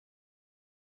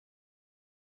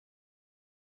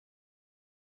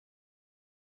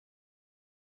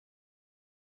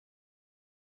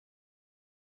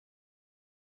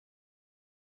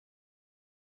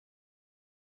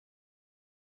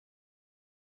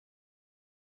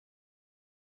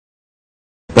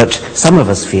But some of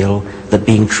us feel that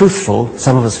being truthful,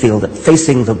 some of us feel that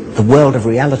facing the world of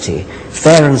reality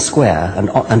fair and square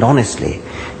and honestly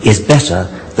is better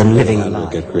than living a lie. How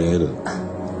did it get created?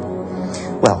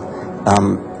 Well,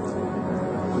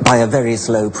 by a very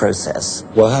slow process.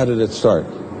 Well, how did it start?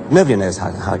 Nobody knows how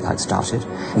it started.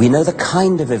 We know the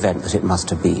kind of event that it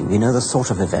must have been. We know the sort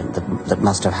of event that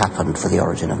must have happened for the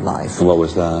origin of life. And what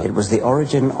was that? It was the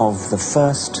origin of the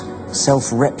first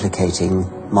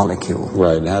self-replicating molecule.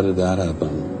 Right, and how did that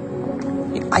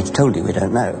happen? I told you we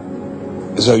don't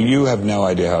know. So you have no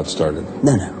idea how it started?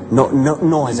 No,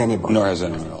 nor has anybody. Nor has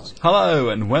anyone else. Hello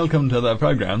and welcome to the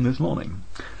programme this morning.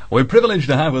 We're privileged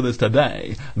to have with us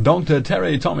today Dr.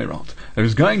 Terry Tomirot,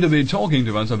 who's going to be talking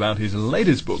to us about his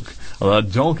latest book, The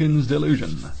Dawkins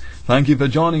Delusion. Thank you for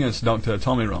joining us, Dr.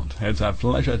 Tomirot. It's a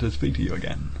pleasure to speak to you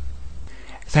again.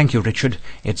 Thank you, Richard.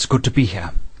 It's good to be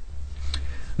here.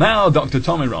 Now, Dr.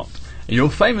 Tomirot, you're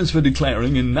famous for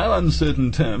declaring in no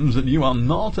uncertain terms that you are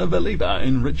not a believer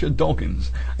in Richard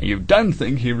Dawkins. You don't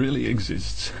think he really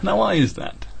exists. Now, why is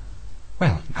that?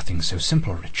 Well, nothing so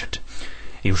simple, Richard.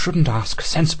 You shouldn't ask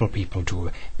sensible people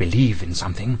to believe in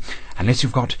something unless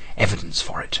you've got evidence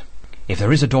for it. If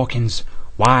there is a Dawkins,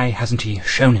 why hasn't he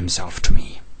shown himself to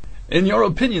me? In your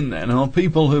opinion, then, are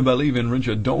people who believe in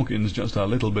Richard Dawkins just a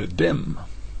little bit dim?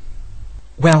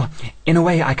 Well, in a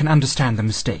way I can understand the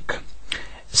mistake.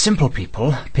 Simple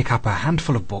people pick up a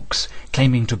handful of books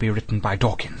claiming to be written by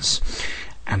Dawkins.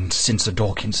 And since the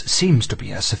Dawkins seems to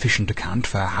be a sufficient account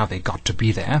for how they got to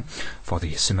be there, for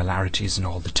the similarities in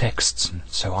all the texts and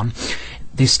so on,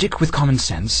 they stick with common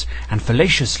sense and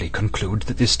fallaciously conclude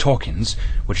that this Dawkins,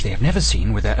 which they have never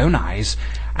seen with their own eyes,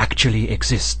 actually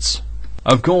exists.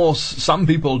 Of course, some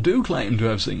people do claim to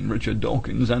have seen Richard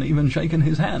Dawkins and even shaken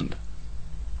his hand.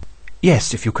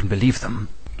 Yes, if you can believe them.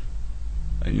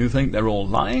 You think they're all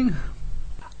lying?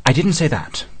 I didn't say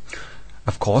that.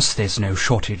 Of course, there's no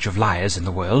shortage of liars in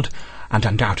the world, and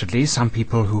undoubtedly some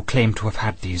people who claim to have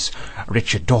had these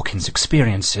Richard Dawkins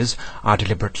experiences are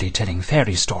deliberately telling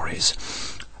fairy stories.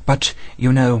 But,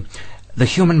 you know, the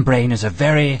human brain is a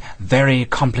very, very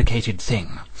complicated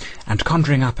thing, and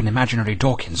conjuring up an imaginary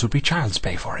Dawkins would be child's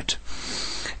play for it.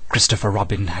 Christopher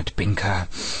Robin had Binker,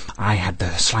 I had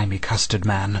the slimy custard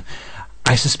man.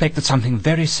 I suspect that something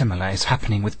very similar is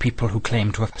happening with people who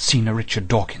claim to have seen a Richard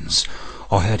Dawkins,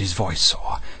 or heard his voice,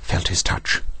 or felt his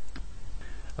touch.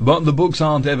 But the books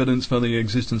aren't evidence for the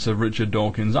existence of Richard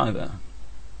Dawkins either.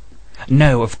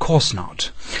 No, of course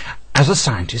not. As a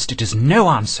scientist, it is no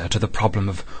answer to the problem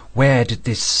of where did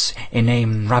this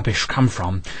inane rubbish come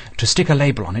from to stick a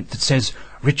label on it that says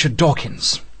Richard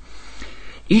Dawkins.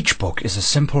 Each book is a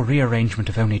simple rearrangement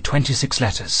of only 26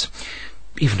 letters.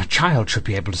 Even a child should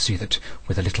be able to see that,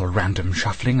 with a little random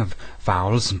shuffling of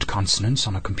vowels and consonants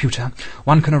on a computer,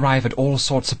 one can arrive at all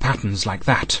sorts of patterns like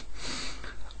that.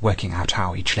 Working out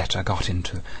how each letter got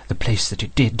into the place that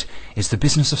it did is the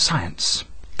business of science.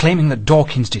 Claiming that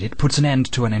Dawkins did it puts an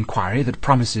end to an inquiry that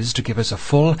promises to give us a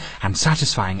full and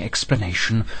satisfying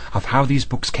explanation of how these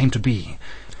books came to be,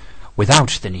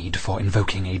 without the need for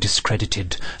invoking a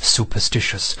discredited,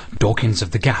 superstitious Dawkins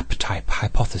of the Gap type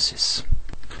hypothesis.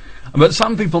 But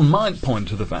some people might point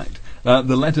to the fact that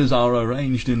the letters are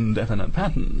arranged in definite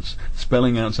patterns,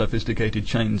 spelling out sophisticated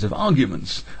chains of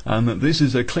arguments, and that this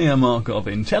is a clear mark of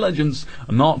intelligence,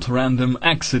 not random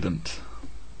accident.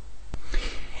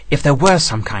 If there were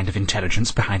some kind of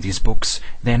intelligence behind these books,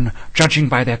 then, judging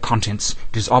by their contents,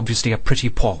 it is obviously a pretty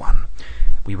poor one.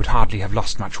 We would hardly have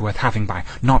lost much worth having by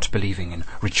not believing in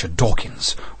Richard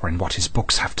Dawkins, or in what his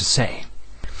books have to say.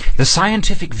 The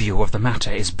scientific view of the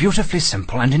matter is beautifully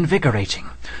simple and invigorating.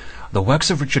 The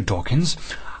works of Richard Dawkins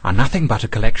are nothing but a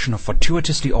collection of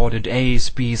fortuitously ordered A's,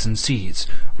 B's and C's,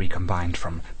 recombined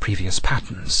from previous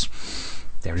patterns.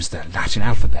 There is the Latin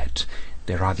alphabet,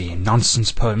 there are the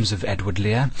nonsense poems of Edward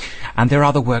Lear, and there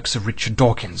are the works of Richard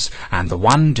Dawkins, and the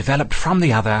one developed from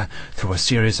the other through a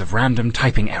series of random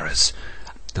typing errors,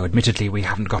 though admittedly we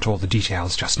haven't got all the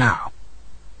details just now.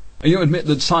 You admit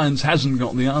that science hasn't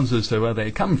got the answers to where they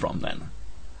come from, then?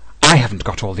 I haven't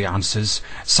got all the answers.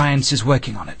 Science is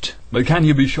working on it. But can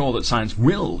you be sure that science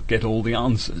will get all the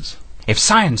answers? If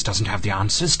science doesn't have the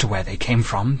answers to where they came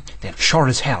from, then sure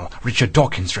as hell Richard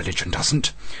Dawkins' religion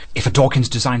doesn't. If a Dawkins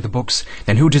designed the books,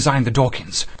 then who designed the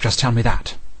Dawkins? Just tell me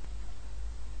that.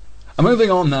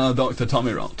 Moving on now, Dr.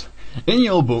 Tomirot. In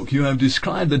your book, you have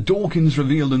described the Dawkins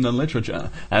revealed in the literature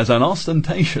as an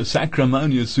ostentatious,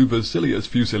 acrimonious, supercilious,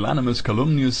 pusillanimous,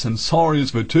 calumnious,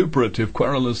 censorious, vituperative,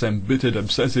 querulous, embittered,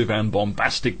 obsessive, and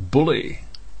bombastic bully.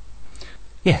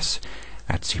 Yes,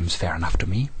 that seems fair enough to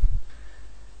me.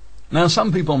 Now,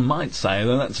 some people might say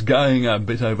that that's going a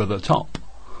bit over the top.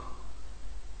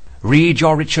 Read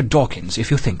your Richard Dawkins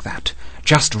if you think that.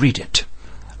 Just read it.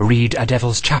 Read A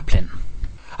Devil's Chaplain.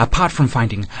 Apart from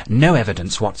finding no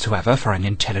evidence whatsoever for an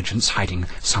intelligence hiding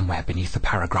somewhere beneath the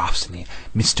paragraphs in the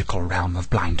mystical realm of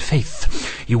blind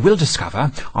faith, you will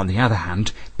discover, on the other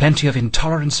hand, plenty of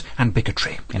intolerance and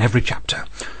bigotry in every chapter.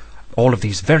 All of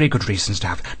these very good reasons to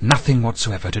have nothing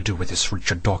whatsoever to do with this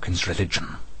Richard Dawkins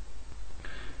religion.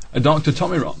 Dr.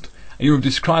 Tommy Rott, you have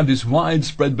described this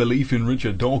widespread belief in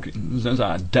Richard Dawkins as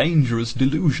a dangerous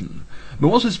delusion. But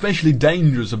what's especially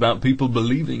dangerous about people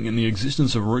believing in the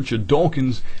existence of Richard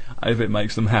Dawkins if it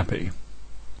makes them happy?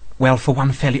 Well, for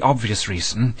one fairly obvious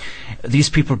reason,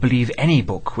 these people believe any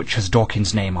book which has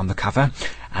Dawkins' name on the cover,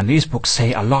 and these books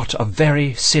say a lot of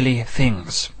very silly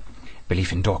things.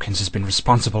 Belief in Dawkins has been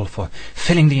responsible for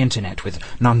filling the internet with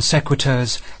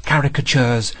non-sequiturs,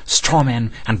 caricatures, strawmen,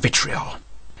 and vitriol.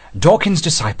 Dawkins'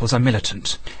 disciples are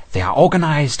militant. They are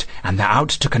organized, and they're out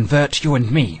to convert you and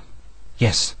me.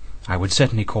 Yes, I would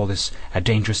certainly call this a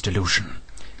dangerous delusion.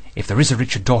 If there is a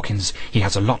Richard Dawkins, he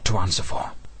has a lot to answer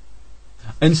for.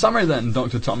 In summary then,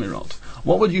 Dr. Tommy Rott,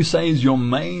 what would you say is your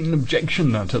main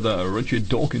objection to the Richard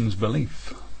Dawkins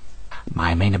belief?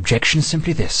 My main objection is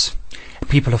simply this.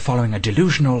 People are following a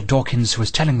delusional Dawkins who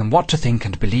is telling them what to think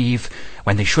and believe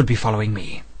when they should be following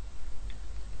me.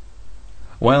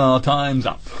 Well, our time's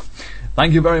up.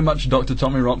 Thank you very much, Dr.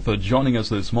 Tommy Rott, for joining us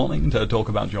this morning to talk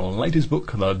about your latest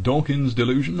book, The Dawkins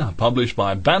Delusion, published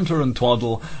by Banter and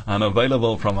Twaddle and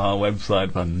available from our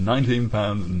website for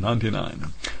 £19.99.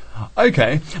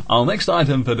 Okay, our next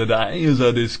item for today is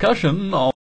a discussion of